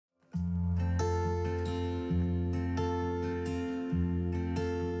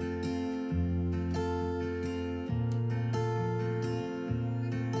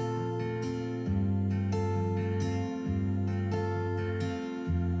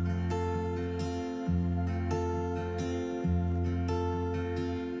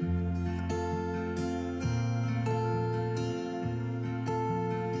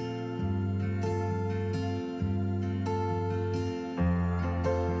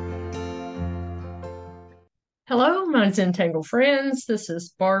Hello, my Zentangle friends. This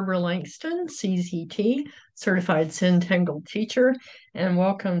is Barbara Langston, CZT, Certified Zentangle Teacher, and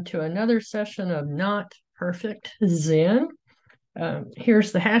welcome to another session of Not Perfect Zen.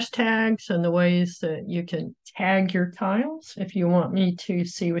 Here's the hashtags and the ways that you can tag your tiles if you want me to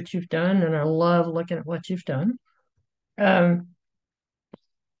see what you've done, and I love looking at what you've done. For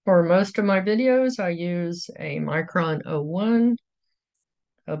most of my videos, I use a Micron 01,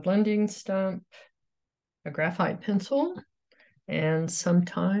 a blending stump, a graphite pencil, and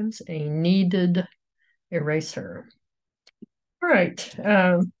sometimes a kneaded eraser. All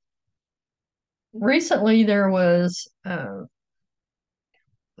right. Recently, there was a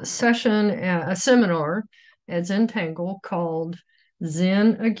seminar at Zentangle called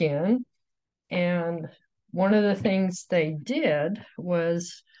ZenAgain. And one of the things they did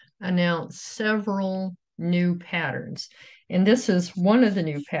was announce several new patterns. And this is one of the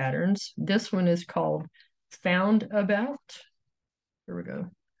new patterns. This one is called Foundabout. Here we go.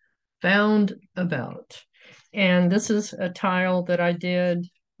 Foundabout. And this is a tile that I did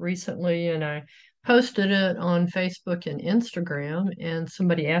recently, and I posted it on Facebook and Instagram, and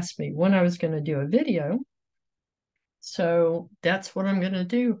somebody asked me when I was going to do a video. So that's what I'm going to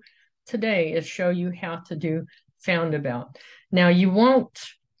do today, is show you how to do Foundabout. Now, you won't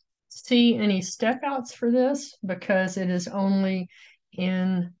see any step outs for this because it is only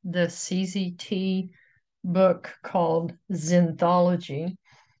in the CZT book called Zenthology,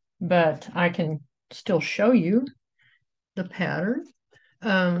 but I can still show you the pattern.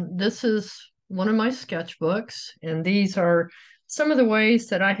 This is one of my sketchbooks, and these are some of the ways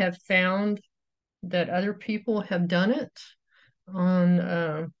that I have found that other people have done it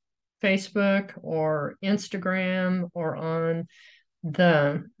on Facebook or Instagram or on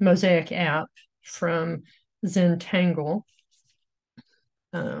the Mosaic app from Zentangle.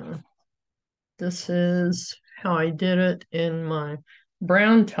 This is how I did it in my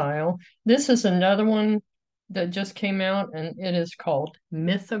brown tile. This is another one that just came out, and it is called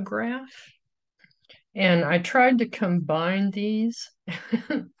Mythograph. And I tried to combine these.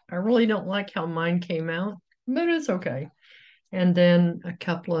 I really don't like how mine came out, but it's okay. And then a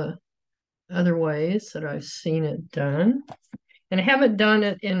couple of other ways that I've seen it done. And I haven't done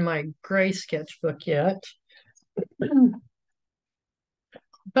it in my gray sketchbook yet.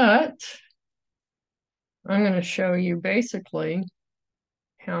 But I'm going to show you basically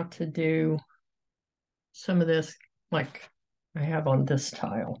how to do some of this like I have on this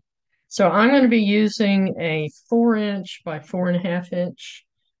tile. So I'm going to be using a 4" by 4.5"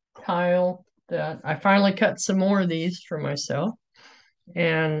 tile that I finally cut some more of these for myself.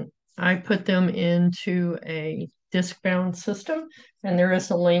 And I put them into a disc bound system. And there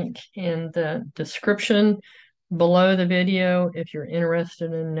is a link in the description below the video if you're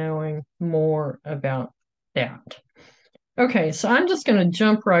interested in knowing more about that. Okay, so I'm just going to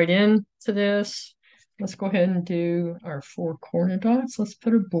jump right into this. Let's go ahead and do our 4 corner dots. Let's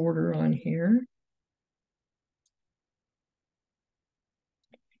put a border on here.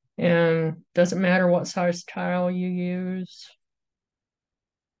 And doesn't matter what size tile you use.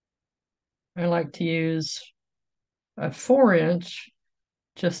 I like to use a 4"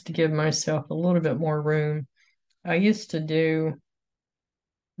 just to give myself a little bit more room. I used to do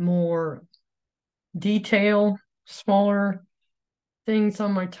more detail, smaller things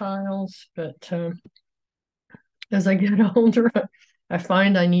on my tiles, but as I get older, I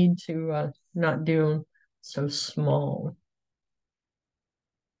find I need to not do them so small.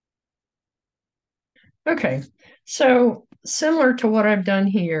 Okay, so similar to what I've done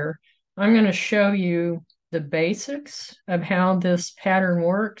here, I'm going to show you the basics of how this pattern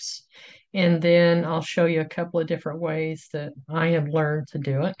works, and then I'll show you a couple of different ways that I have learned to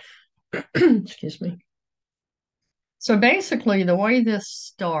do it. Excuse me. So basically, the way this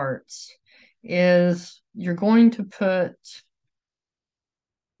starts is you're going to put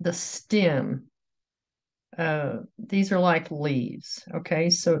the stem. These are like leaves, okay?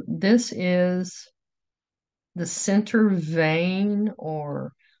 So this is the center vein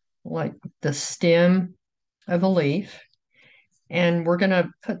or like the stem of a leaf. And we're going to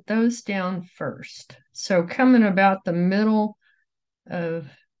put those down first. So coming about the middle of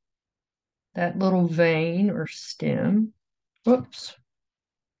that little vein or stem, whoops.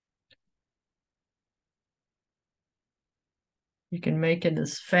 You can make it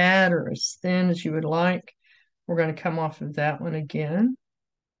as fat or as thin as you would like. We're going to come off of that one again.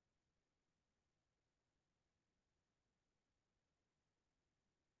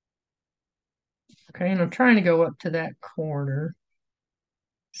 Okay, and I'm trying to go up to that corner.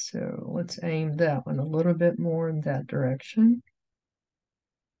 So let's aim that one a little bit more in that direction.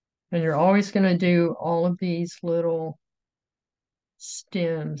 And you're always going to do all of these little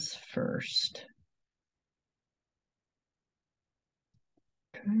stems first.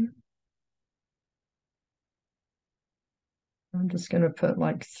 Okay. I'm just going to put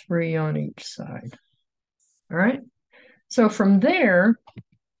like 3 on each side. All right. So from there,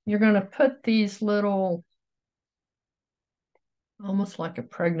 you're going to put these little, almost like a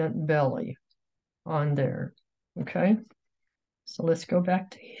pregnant belly on there. Okay. So let's go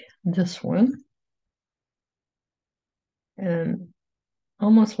back to this one. And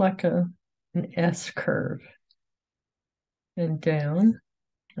almost like an S curve. And down.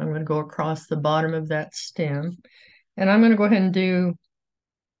 I'm going to go across the bottom of that stem. And I'm going to go ahead and do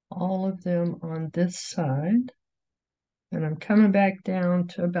all of them on this side. And I'm coming back down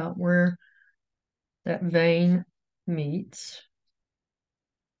to about where that vein meets.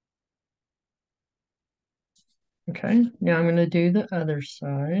 Okay, now I'm going to do the other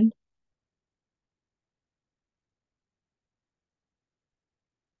side.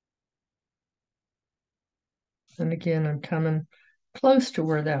 And again, I'm coming close to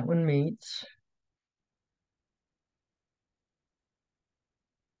where that one meets.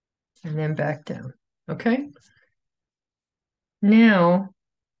 And then back down. Okay. Now,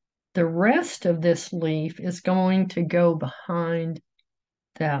 the rest of this leaf is going to go behind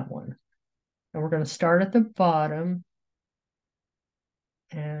that one. And we're going to start at the bottom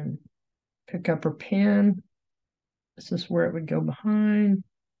and pick up our pen. This is where it would go behind.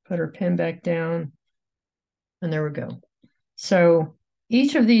 Put our pen back down. And there we go. So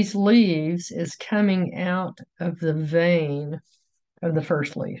each of these leaves is coming out of the vein of the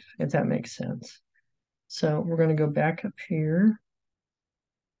first leaf, if that makes sense. So we're going to go back up here,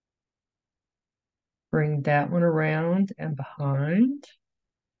 bring that one around and behind,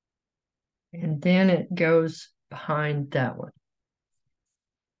 and then it goes behind that one.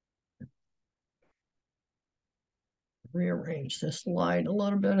 Rearrange this light a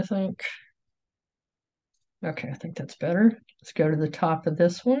little bit, I think. Okay, I think that's better. Let's go to the top of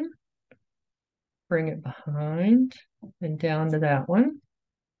this one, bring it behind and down to that one.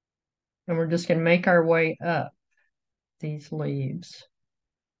 And we're just going to make our way up these leaves.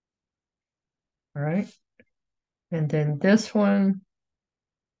 All right. And then this one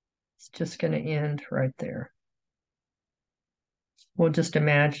is just going to end right there. We'll just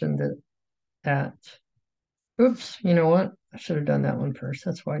imagine that, oops, you know what? I should have done that one first.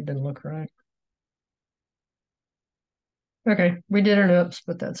 That's why it didn't look right. Okay, we did an oops,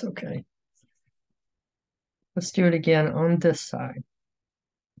 but that's okay. Let's do it again on this side.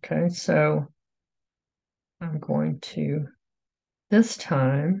 Okay, so I'm going to, this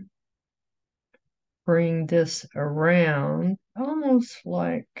time, bring this around almost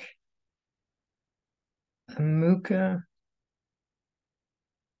like a muka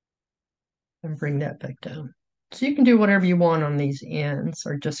and bring that back down. So you can do whatever you want on these ends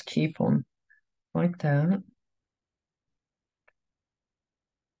or just keep them like that.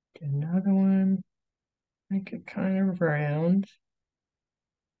 Do another one, make it kind of round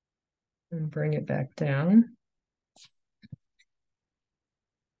and bring it back down.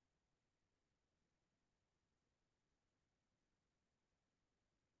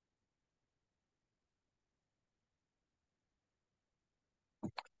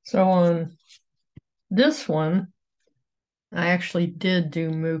 So on this one, I actually did do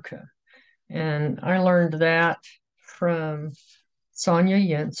muka, and I learned that from Sonia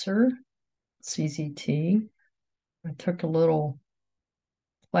Yenser, CZT. I took a little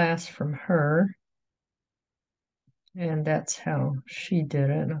class from her, and that's how she did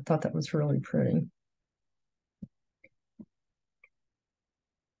it. And I thought that was really pretty.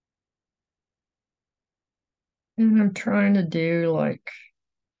 And I'm trying to do like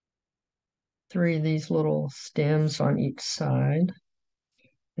 3 of these little stems on each side.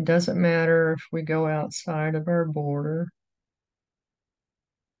 It doesn't matter if we go outside of our border.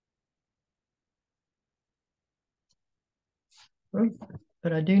 Oh,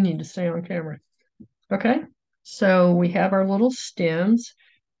 but I do need to stay on camera. Okay, so we have our little stems,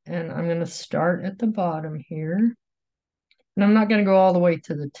 and I'm going to start at the bottom here. And I'm not going to go all the way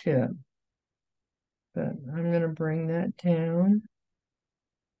to the tip, but I'm going to bring that down,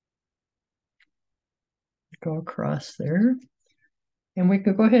 go across there. And we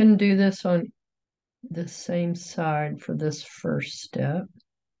could go ahead and do this on the same side for this first step.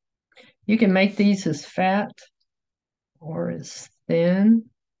 You can make these as fat or as thin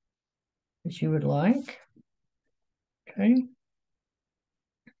as you would like. Okay.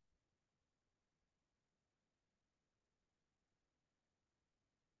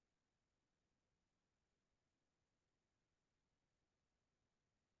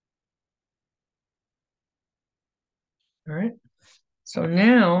 All right. So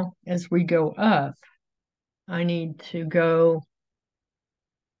now as we go up, I need to go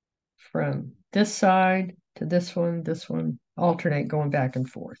from this side to this one, alternate going back and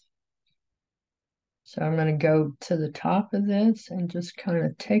forth. So I'm going to go to the top of this and just kind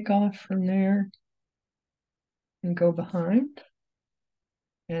of take off from there and go behind.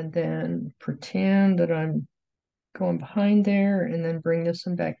 And then pretend that I'm going behind there and then bring this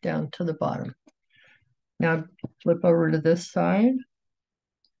one back down to the bottom. Now flip over to this side.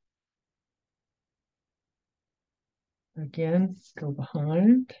 Again, go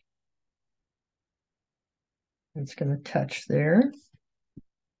behind. It's going to touch there.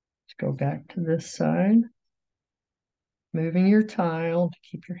 Let's go back to this side. Moving your tile to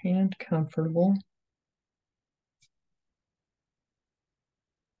keep your hand comfortable.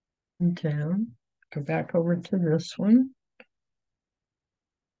 And down. Go back over to this one.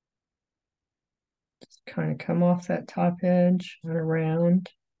 Just kind of come off that top edge and around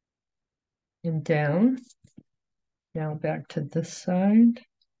and down. Now back to this side.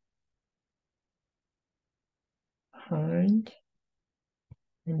 Behind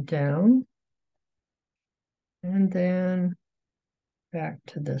and down. And then back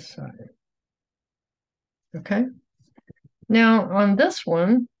to this side. Okay. Now on this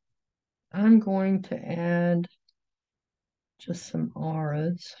one, I'm going to add just some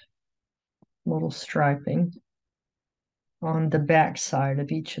auras, little striping on the back side of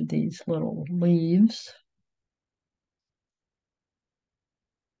each of these little leaves.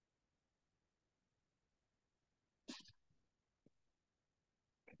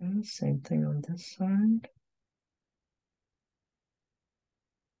 Okay, same thing on this side.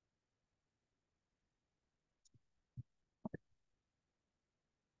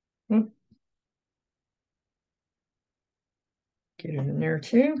 Oop. Get it in there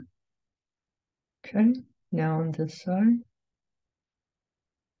too. Okay, now on this side.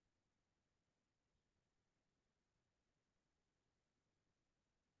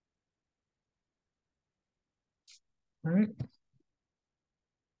 All right.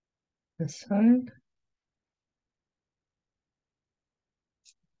 This side.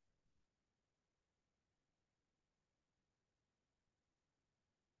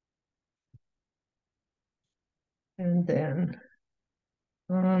 And then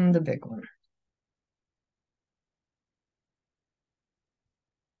on the big one.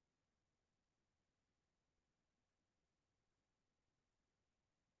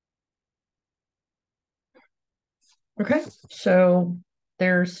 Okay, so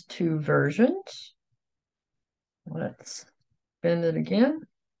there's two versions. Let's bend it again.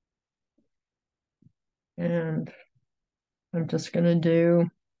 And I'm just going to do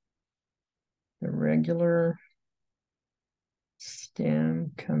the regular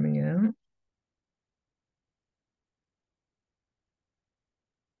stem coming out.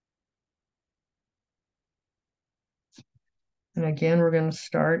 And again, we're going to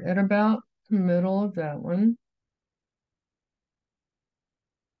start at about the middle of that one.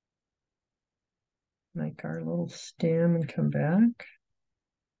 Make our little stem and come back.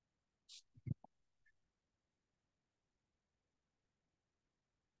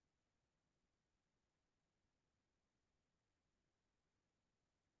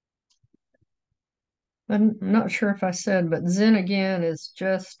 I'm not sure if I said, but ZenAgain is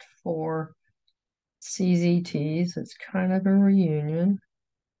just for CZTs. It's kind of a reunion.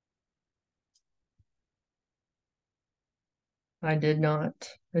 I did not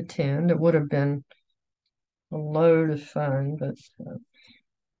attend. It would have been a load of fun, but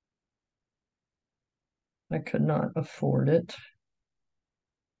I could not afford it.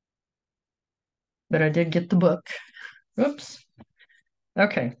 But I did get the book. Oops.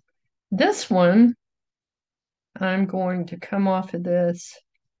 Okay. This one, I'm going to come off of this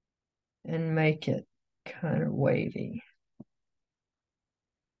and make it kind of wavy.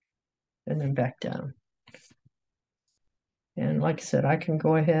 And then back down. And like I said, I can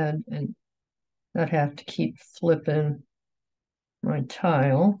go ahead and not have to keep flipping my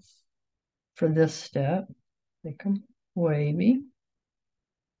tile for this step. Make them wavy.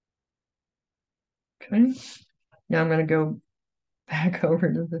 Okay. Now I'm going to go back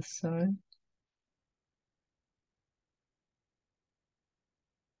over to this side.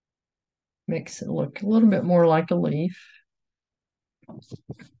 Makes it look a little bit more like a leaf.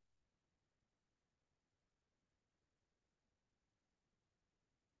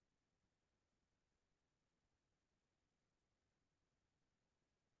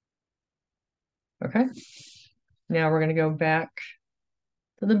 Okay. Now we're going to go back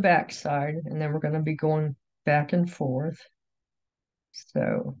to the back side, and then we're going to be going back and forth.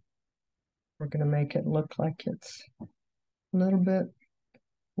 So we're going to make it look like it's A little bit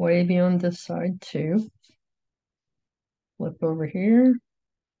wavy on this side too. Flip over here,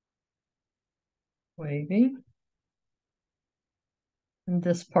 wavy. And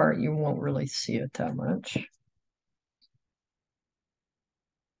this part, you won't really see it that much.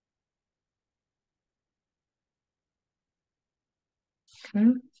 Okay.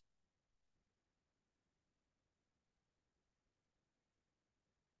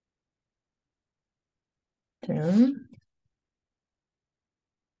 Down.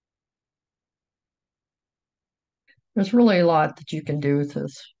 There's really a lot that you can do with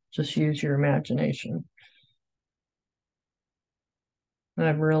this. Just use your imagination.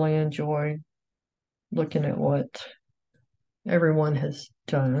 I've really enjoyed looking at what everyone has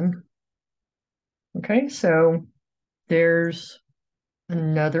done. Okay, so there's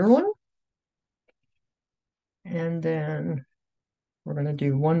another one. And then we're going to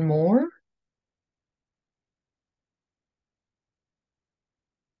do one more.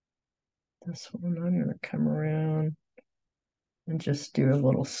 This one, I'm going to come around and just do a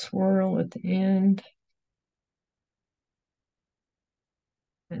little swirl at the end.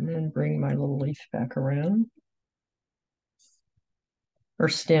 And then bring my little leaf back around. Or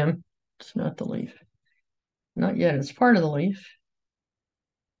stem. It's not the leaf. Not yet, it's part of the leaf.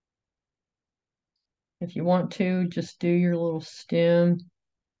 If you want to, just do your little stem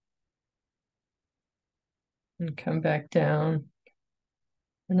and come back down.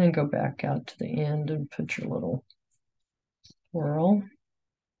 And then go back out to the end and put your little swirl.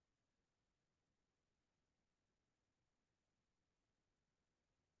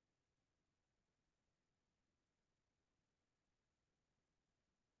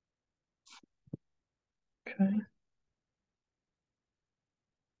 Okay.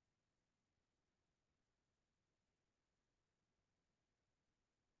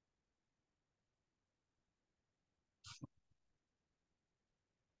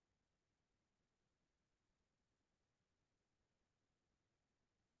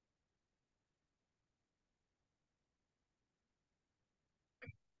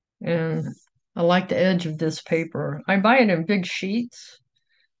 And I like the edge of this paper. I buy it in big sheets.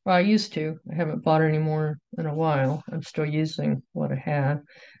 Well, I used to. I haven't bought any more in a while. I'm still using what I had.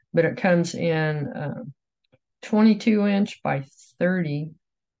 But it comes in 22 inch by 30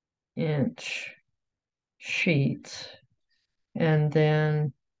 inch sheets. And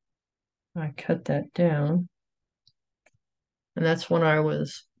then I cut that down. And that's when I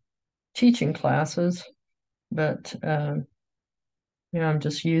was teaching classes. But I'm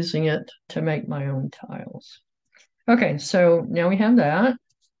just using it to make my own tiles. Okay, so now we have that.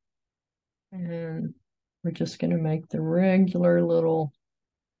 And we're just going to make the regular little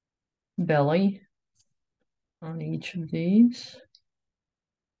belly on each of these.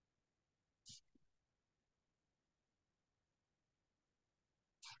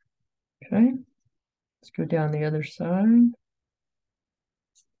 Okay, let's go down the other side.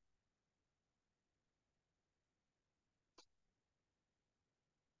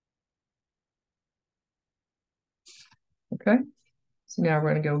 Okay, so now we're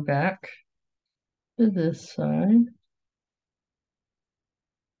going to go back to this side.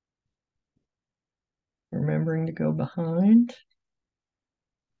 Remembering to go behind.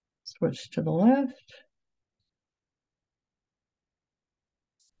 Switch to the left.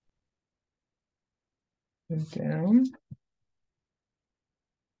 And down.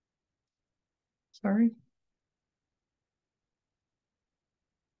 Sorry.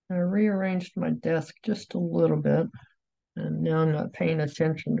 I rearranged my desk just a little bit, and now I'm not paying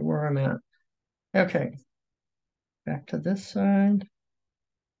attention to where I'm at. Okay, back to this side.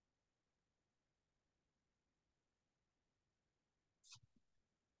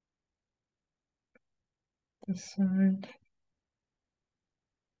 This side.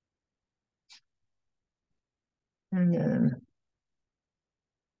 And then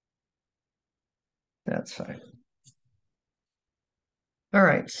that side. All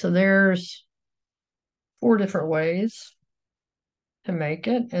right, so there's 4 different ways to make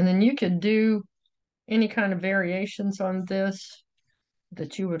it. And then you could do any kind of variations on this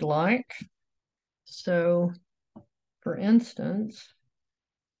that you would like. So, for instance,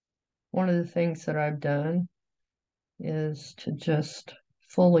 one of the things that I've done is to just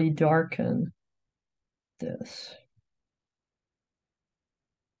fully darken this.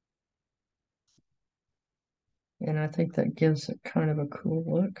 And I think that gives it kind of a cool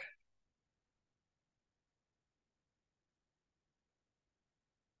look.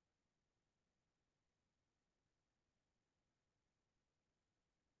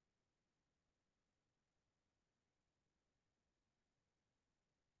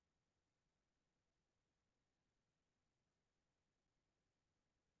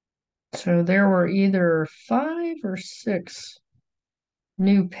 So there were either 5 or 6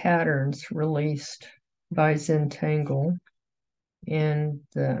 new patterns released by Zentangle in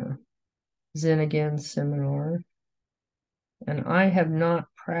the ZenAgain seminar, and I have not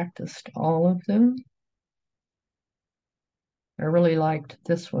practiced all of them. I really liked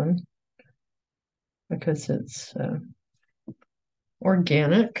this one because it's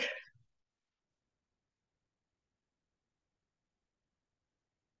organic.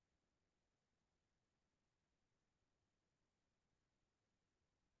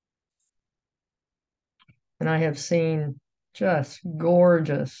 And I have seen just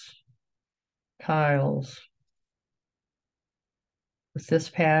gorgeous tiles with this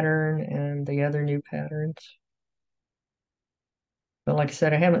pattern and the other new patterns. But like I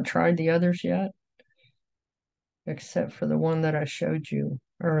said, I haven't tried the others yet, except for the one that I showed you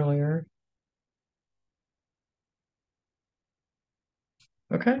earlier.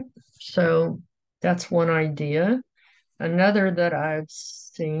 Okay, so that's one idea. Another that I've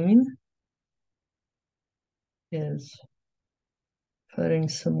seen is putting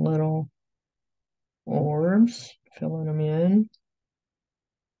some little orbs, filling them in,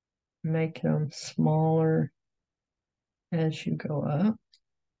 making them smaller as you go up.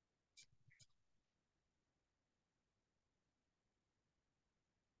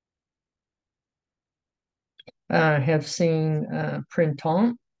 I have seen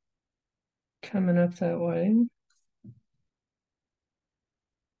printemps coming up that way.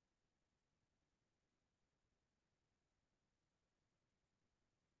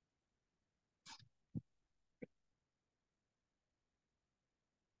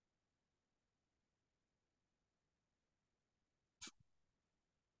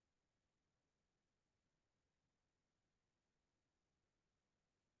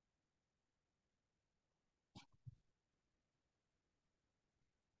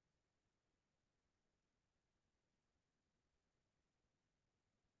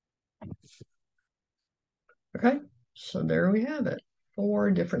 Okay, so there we have it.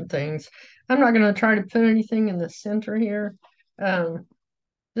 4 different things. I'm not going to try to put anything in the center here.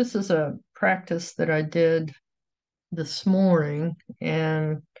 This is a practice that I did this morning,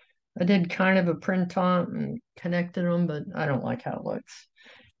 and I did kind of a printemps and connected them, but I don't like how it looks.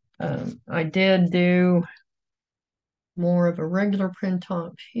 I did do more of a regular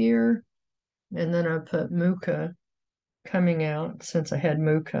printemps here, and then I put Muka coming out since I had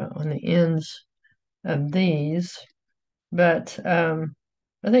Muka on the ends of these. But I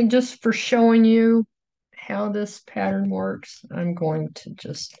think just for showing you how this pattern works, I'm going to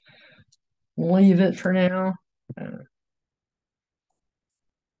just leave it for now.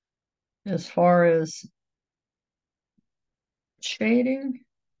 As far as shading,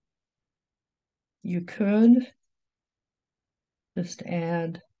 you could just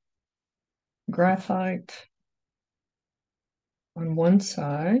add graphite on one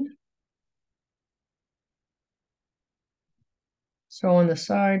side. So on the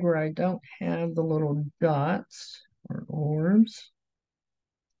side where I don't have the little dots or orbs,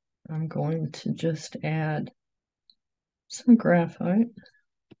 I'm going to just add some graphite.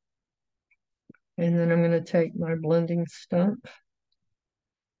 And then I'm going to take my blending stump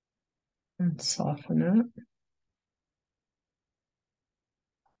and soften it.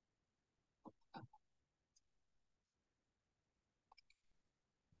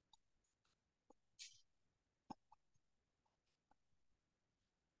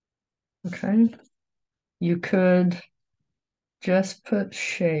 Okay, you could just put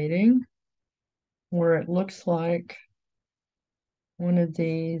shading where it looks like one of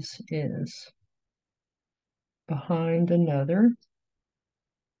these is behind another.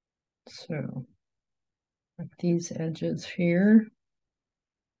 So, like these edges here.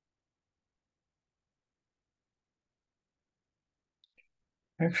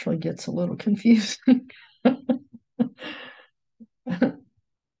 Actually gets a little confusing.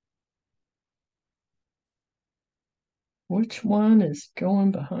 Which one is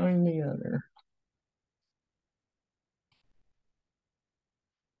going behind the other?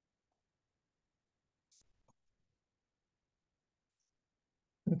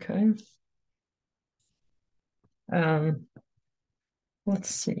 Okay. Let's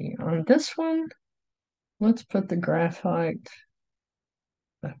see. On this one, let's put the graphite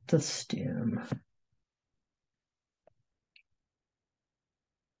at the stem.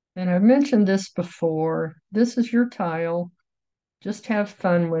 And I've mentioned this before. This is your tile. Just have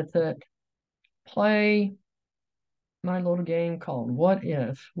fun with it. Play my little game called What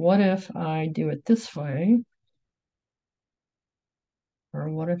If? What if I do it this way? Or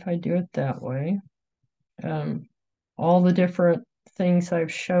what if I do it that way? All the different things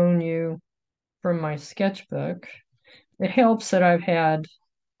I've shown you from my sketchbook. It helps that I've had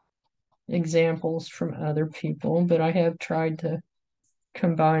examples from other people, but I have tried to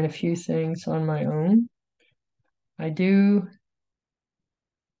combine a few things on my own. I do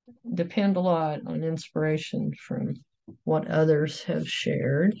depend a lot on inspiration from what others have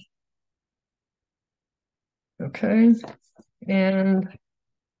shared. Okay, and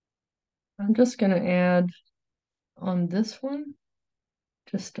I'm just going to add on this one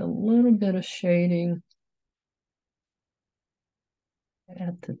just a little bit of shading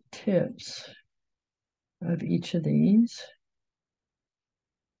at the tips of each of these,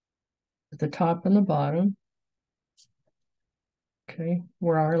 at the top and the bottom. Okay,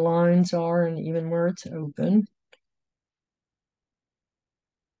 where our lines are and even where it's open.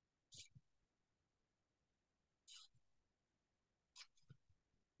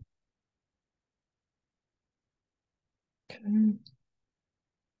 Okay,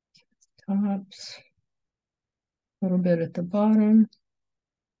 tops, a little bit at the bottom.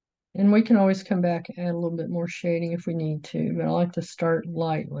 And we can always come back and add a little bit more shading if we need to, but I like to start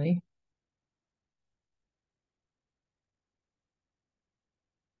lightly.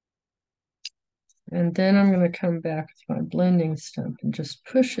 And then I'm going to come back with my blending stump and just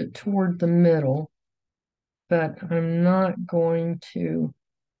push it toward the middle, but I'm not going to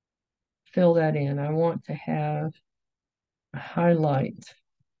fill that in. I want to have a highlight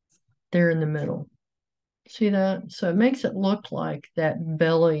there in the middle. See that? So it makes it look like that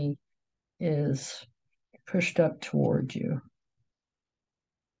belly is pushed up toward you.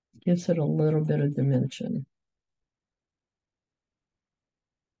 Gives it a little bit of dimension.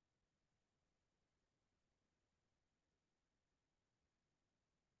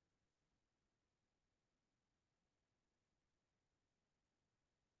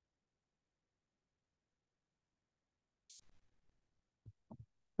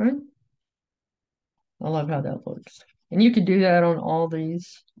 Right? I love how that looks. And you could do that on all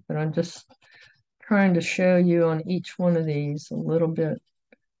these, but I'm just trying to show you on each one of these a little bit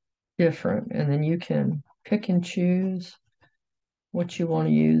different. And then you can pick and choose what you want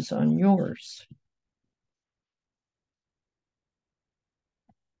to use on yours.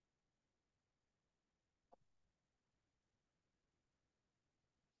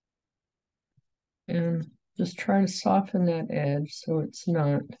 And just try to soften that edge so it's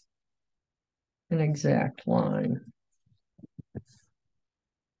not an exact line.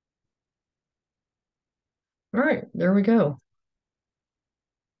 All right, there we go.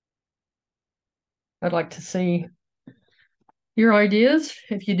 I'd like to see your ideas.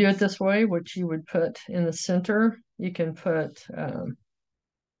 If you do it this way, which you would put in the center, you can put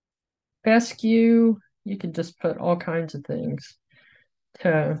fescue. You could just put all kinds of things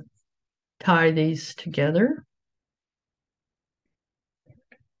to tie these together.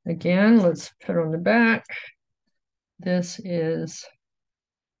 Again, let's put on the back. This is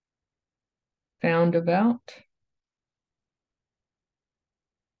Foundabout.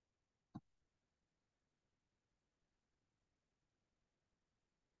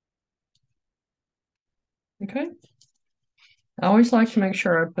 Okay. I always like to make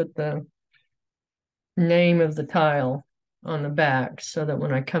sure I put the name of the tile on the back so that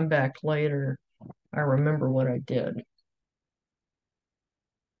when I come back later, I remember what I did.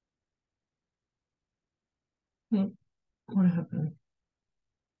 What happened?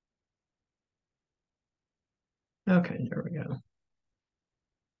 Okay, there we go.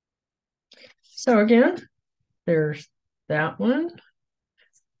 So again, there's that one.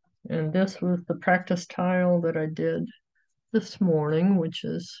 And this was the practice tile that I did this morning, which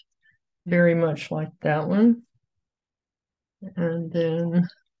is very much like that one. And then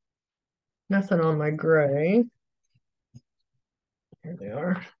nothing on my gray. Here they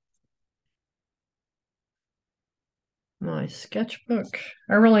are. My sketchbook.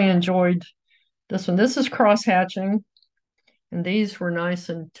 I really enjoyed this one. This is cross hatching, and these were nice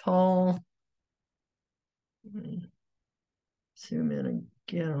and tall. Zoom in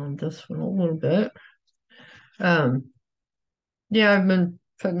again on this one a little bit. Yeah, I've been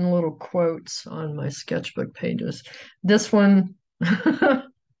putting little quotes on my sketchbook pages. This one,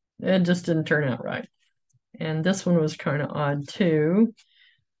 it just didn't turn out right. And this one was kind of odd too.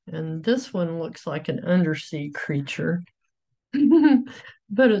 And this one looks like an undersea creature.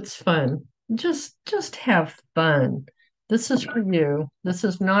 But it's fun. Just have fun. This is for you. This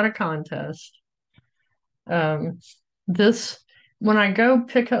is not a contest. This when I go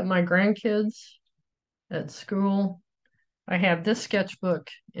pick up my grandkids at school, I have this sketchbook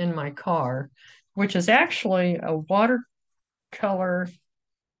in my car, which is actually a watercolor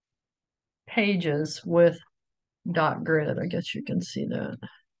pages with dot grid. I guess you can see that.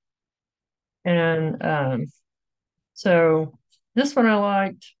 And so this one I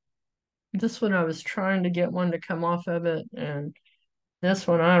liked. This one I was trying to get one to come off of it, and this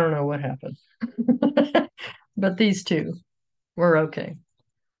one I don't know what happened. But these two were okay.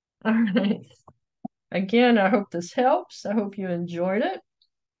 All right. Again, I hope this helps. I hope you enjoyed it.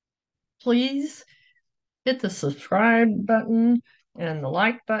 Please hit the subscribe button and the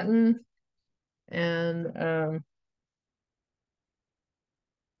like button, and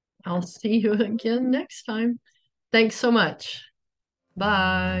I'll see you again next time. Thanks so much.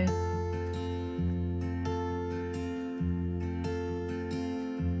 Bye.